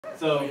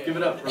So give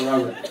it up for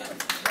Robert.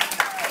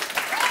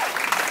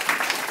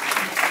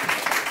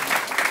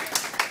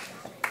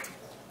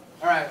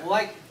 All right, well,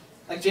 like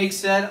Jake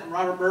said, I'm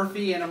Robert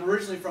Murphy, and I'm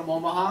originally from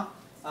Omaha.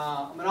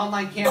 I'm an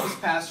online campus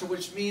pastor,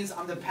 which means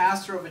I'm the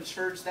pastor of a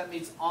church that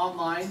meets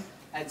online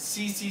at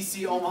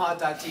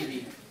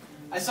cccomaha.tv.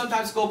 I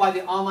sometimes go by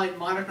the online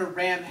moniker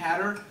Ram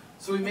Hatter,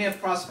 so we may have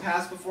crossed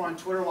paths before on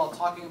Twitter while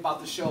talking about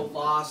the show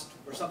Lost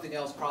or something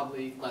else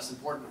probably less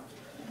important.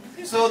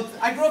 So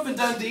I grew up in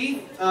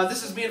Dundee.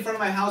 This is me in front of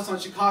my house on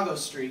Chicago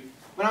Street.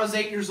 When I was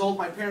 8 years old,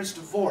 my parents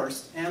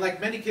divorced, and like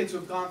many kids who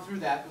have gone through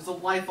that, it was a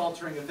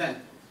life-altering event.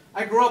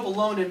 I grew up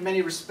alone in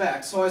many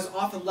respects, so I was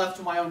often left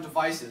to my own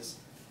devices.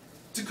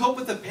 To cope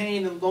with the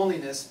pain and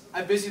loneliness,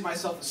 I busied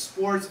myself with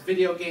sports,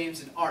 video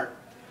games, and art.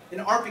 And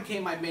art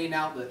became my main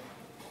outlet.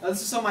 Now,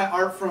 this is some of my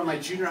art from my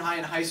junior high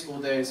and high school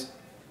days.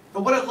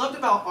 But what I loved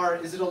about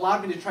art is it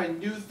allowed me to try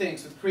new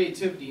things with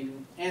creativity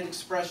and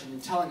expression in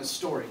telling a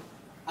story.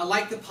 I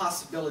liked the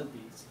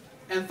possibilities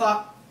and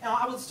thought,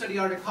 I would study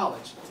art at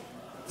college.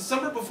 The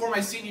summer before my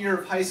senior year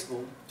of high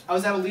school, I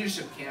was at a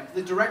leadership camp.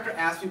 The director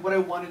asked me what I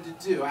wanted to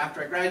do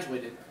after I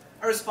graduated.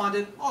 I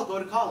responded, I'll go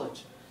to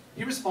college.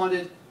 He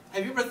responded,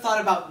 have you ever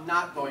thought about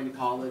not going to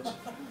college?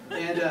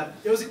 And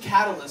it was a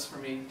catalyst for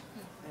me.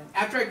 And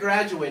after I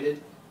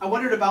graduated, I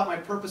wondered about my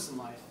purpose in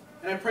life.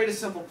 And I prayed a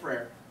simple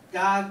prayer.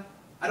 God,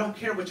 I don't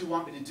care what you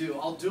want me to do.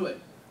 I'll do it.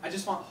 I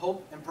just want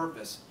hope and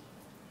purpose.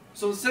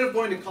 So instead of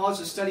going to college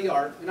to study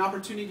art, an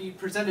opportunity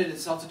presented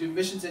itself to do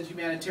missions and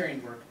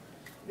humanitarian work.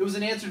 It was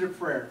an answer to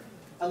prayer.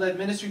 I led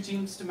ministry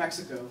teams to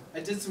Mexico.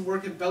 I did some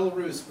work in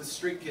Belarus with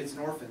street kids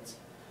and orphans.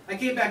 I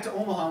came back to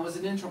Omaha and was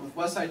an intern with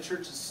Westside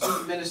Church's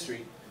student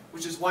ministry,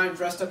 which is why I'm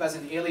dressed up as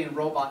an alien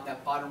robot in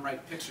that bottom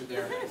right picture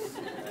there.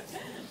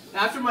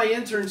 After my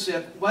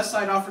internship,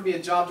 Westside offered me a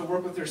job to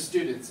work with their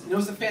students, and it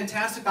was a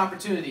fantastic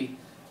opportunity,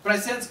 but I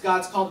sensed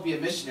God's call to be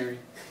a missionary.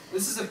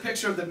 This is a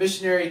picture of the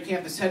missionary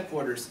campus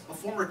headquarters, a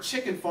former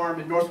chicken farm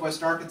in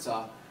northwest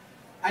Arkansas.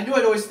 I knew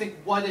I'd always think,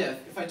 what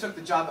if I took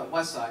the job at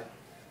Westside?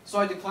 So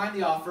I declined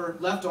the offer,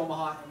 left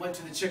Omaha, and went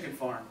to the chicken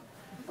farm.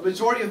 A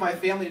majority of my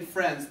family and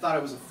friends thought I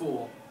was a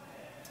fool.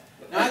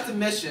 Now at the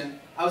mission,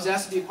 I was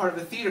asked to be a part of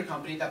a theater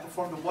company that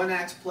performed a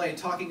one-act play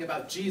talking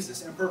about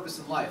Jesus and purpose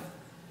in life.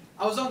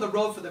 I was on the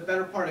road for the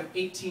better part of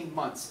 18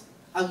 months.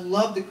 I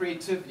loved the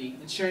creativity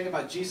in sharing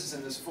about Jesus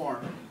in this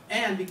form,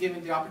 and be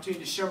given the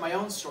opportunity to share my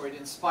own story to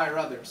inspire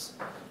others.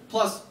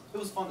 Plus, it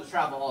was fun to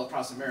travel all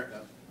across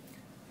America.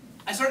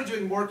 I started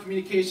doing more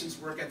communications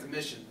work at the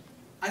mission.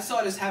 I saw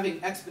it as having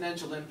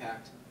exponential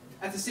impact.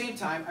 At the same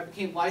time, I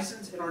became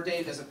licensed and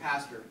ordained as a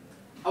pastor.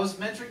 I was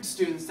mentoring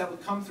students that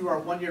would come through our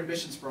one-year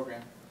missions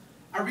program.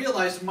 I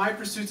realized my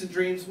pursuits and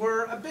dreams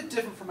were a bit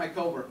different from my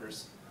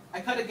coworkers.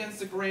 I cut against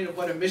the grain of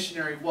what a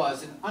missionary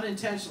was and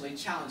unintentionally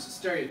challenged the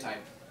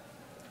stereotype.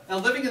 Now,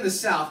 living in the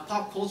South,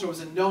 pop culture was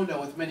a no-no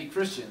with many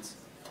Christians.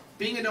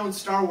 Being a known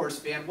Star Wars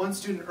fan, one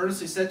student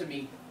earnestly said to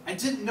me, I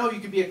didn't know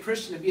you could be a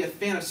Christian and be a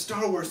fan of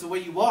Star Wars the way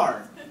you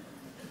are.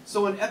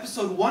 So when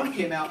episode 1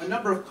 came out, a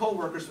number of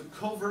coworkers would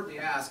covertly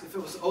ask if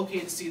it was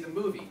okay to see the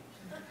movie.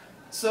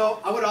 So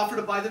I would offer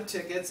to buy them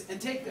tickets and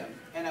take them,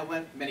 and I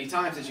went many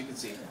times, as you can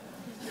see.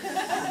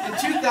 In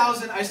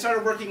 2000, I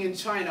started working in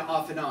China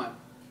off and on.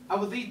 I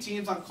would lead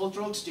teams on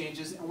cultural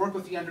exchanges and work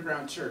with the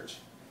underground church.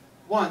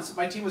 Once,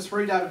 my team was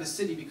hurried out of the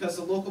city because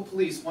the local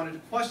police wanted to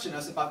question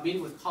us about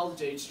meeting with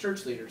college-age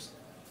church leaders.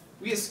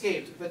 We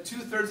escaped, but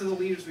 2/3 of the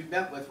leaders we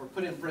met with were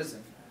put in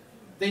prison.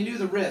 They knew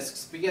the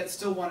risks, but yet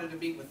still wanted to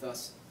meet with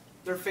us.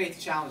 Their faith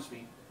challenged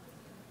me.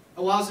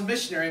 And while I was a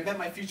missionary, I met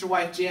my future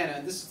wife, Jana,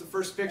 and this is the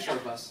first picture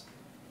of us.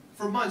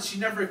 For months, she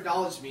never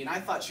acknowledged me, and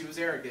I thought she was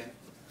arrogant.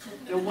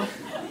 Then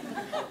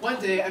one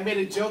day, I made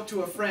a joke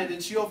to a friend,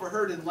 and she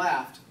overheard and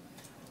laughed.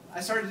 I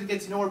started to get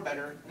to know her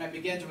better, and I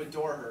began to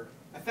adore her.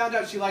 I found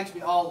out she liked me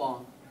all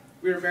along.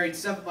 We were married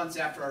 7 months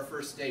after our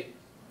first date.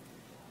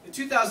 In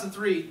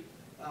 2003,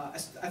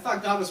 I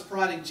thought God was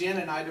prodding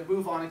Jana and I to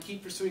move on and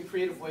keep pursuing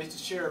creative ways to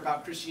share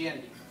about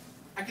Christianity.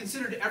 I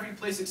considered every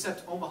place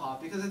except Omaha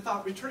because I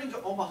thought returning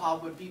to Omaha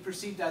would be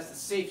perceived as the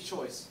safe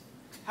choice.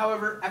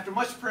 However, after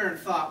much prayer and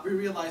thought, we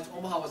realized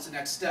Omaha was the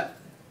next step.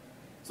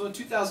 So in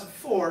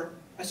 2004,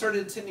 I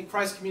started attending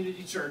Christ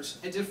Community Church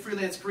and did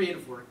freelance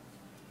creative work.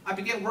 I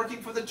began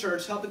working for the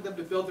church, helping them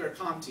to build their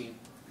comm team.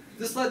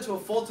 This led to a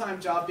full-time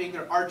job being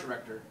their art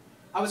director.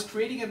 I was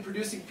creating and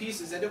producing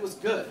pieces, and it was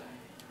good.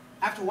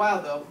 After a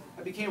while, though,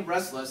 I became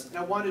restless, and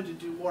I wanted to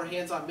do more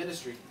hands-on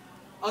ministry.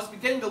 I was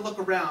beginning to look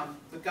around,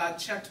 but God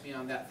checked me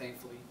on that,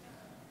 thankfully.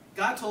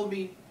 God told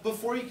me,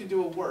 before you can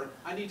do a work,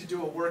 I need to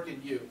do a work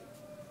in you.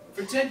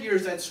 For 10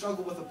 years, I had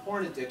struggled with a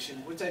porn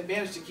addiction, which I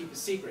managed to keep a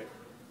secret.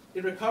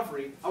 In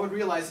recovery, I would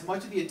realize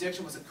much of the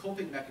addiction was a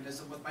coping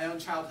mechanism with my own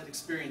childhood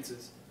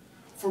experiences.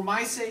 For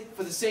my sake,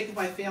 for the sake of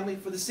my family,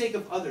 for the sake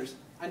of others,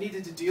 I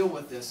needed to deal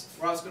with this,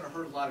 or I was going to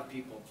hurt a lot of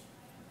people.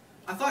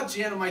 I thought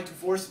Jana might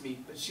divorce me,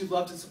 but she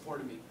loved and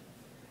supported me.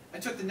 I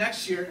took the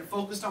next year and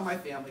focused on my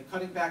family,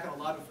 cutting back on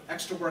a lot of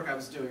extra work I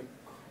was doing.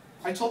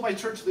 I told my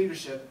church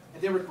leadership,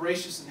 and they were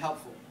gracious and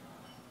helpful.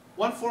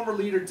 One former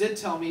leader did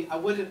tell me I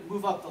wouldn't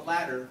move up the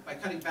ladder by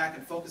cutting back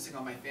and focusing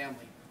on my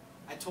family.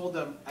 I told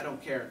them I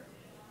don't care.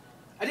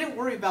 I didn't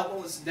worry about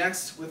what was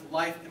next with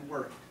life and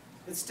work.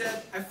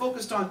 Instead, I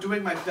focused on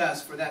doing my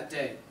best for that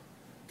day.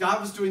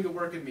 God was doing the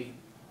work in me.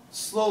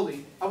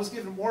 Slowly, I was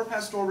given more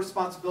pastoral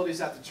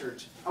responsibilities at the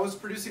church. I was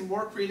producing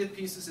more creative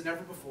pieces than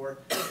ever before,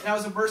 and I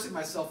was immersing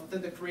myself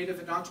within the creative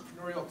and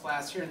entrepreneurial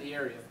class here in the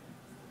area.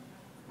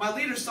 My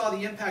leaders saw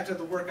the impact of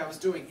the work I was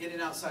doing in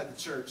and outside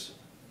the church.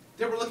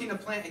 They were looking to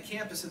plant a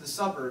campus in the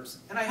suburbs,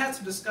 and I had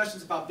some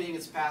discussions about being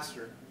its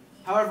pastor.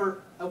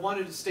 However, I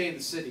wanted to stay in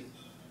the city.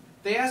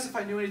 They asked if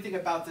I knew anything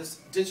about this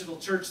digital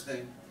church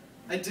thing.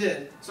 I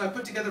did, so I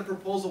put together a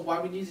proposal why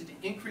we needed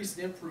to increase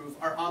and improve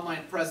our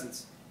online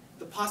presence.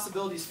 The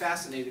possibilities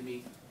fascinated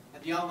me,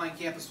 and the online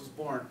campus was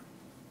born.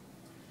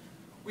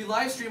 We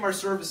live stream our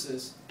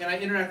services, and I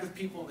interact with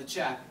people in the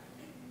chat.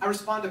 I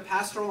respond to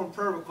pastoral and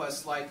prayer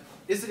requests like,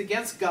 is it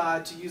against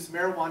God to use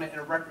marijuana in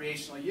a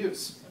recreational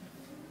use?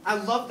 I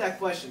love that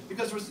question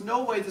because there was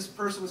no way this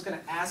person was going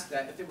to ask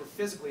that if they were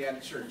physically at a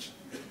church.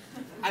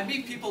 I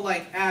meet people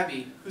like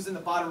Abby, who's in the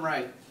bottom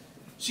right.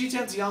 She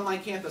attends the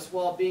online campus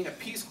while being a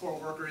Peace Corps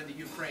worker in the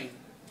Ukraine.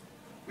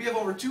 We have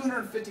over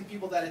 250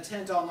 people that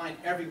attend online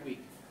every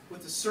week.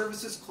 With the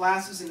services,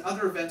 classes, and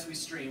other events we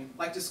stream,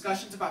 like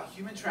discussions about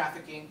human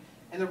trafficking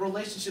and the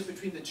relationship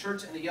between the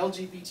church and the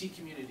LGBT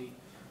community,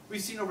 we've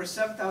seen over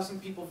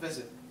 7,000 people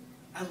visit.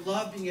 I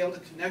love being able to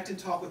connect and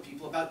talk with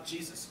people about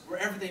Jesus,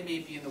 wherever they may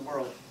be in the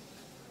world.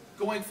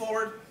 Going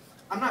forward,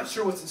 I'm not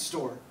sure what's in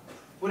store.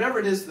 Whatever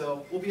it is,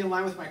 though, will be in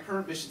line with my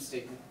current mission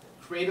statement: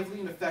 creatively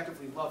and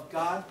effectively love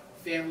God,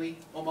 family,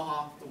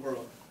 Omaha, the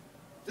world.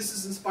 This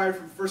is inspired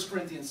from 1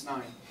 Corinthians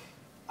 9.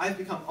 I have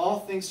become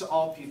all things to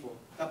all people,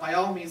 that by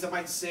all means I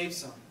might save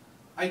some.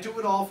 I do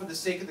it all for the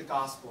sake of the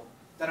gospel,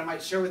 that I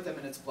might share with them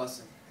in its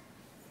blessing.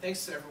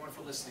 Thanks to everyone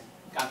for listening.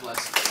 God bless.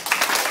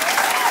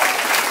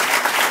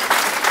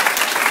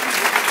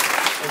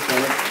 Thanks,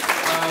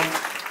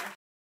 brother.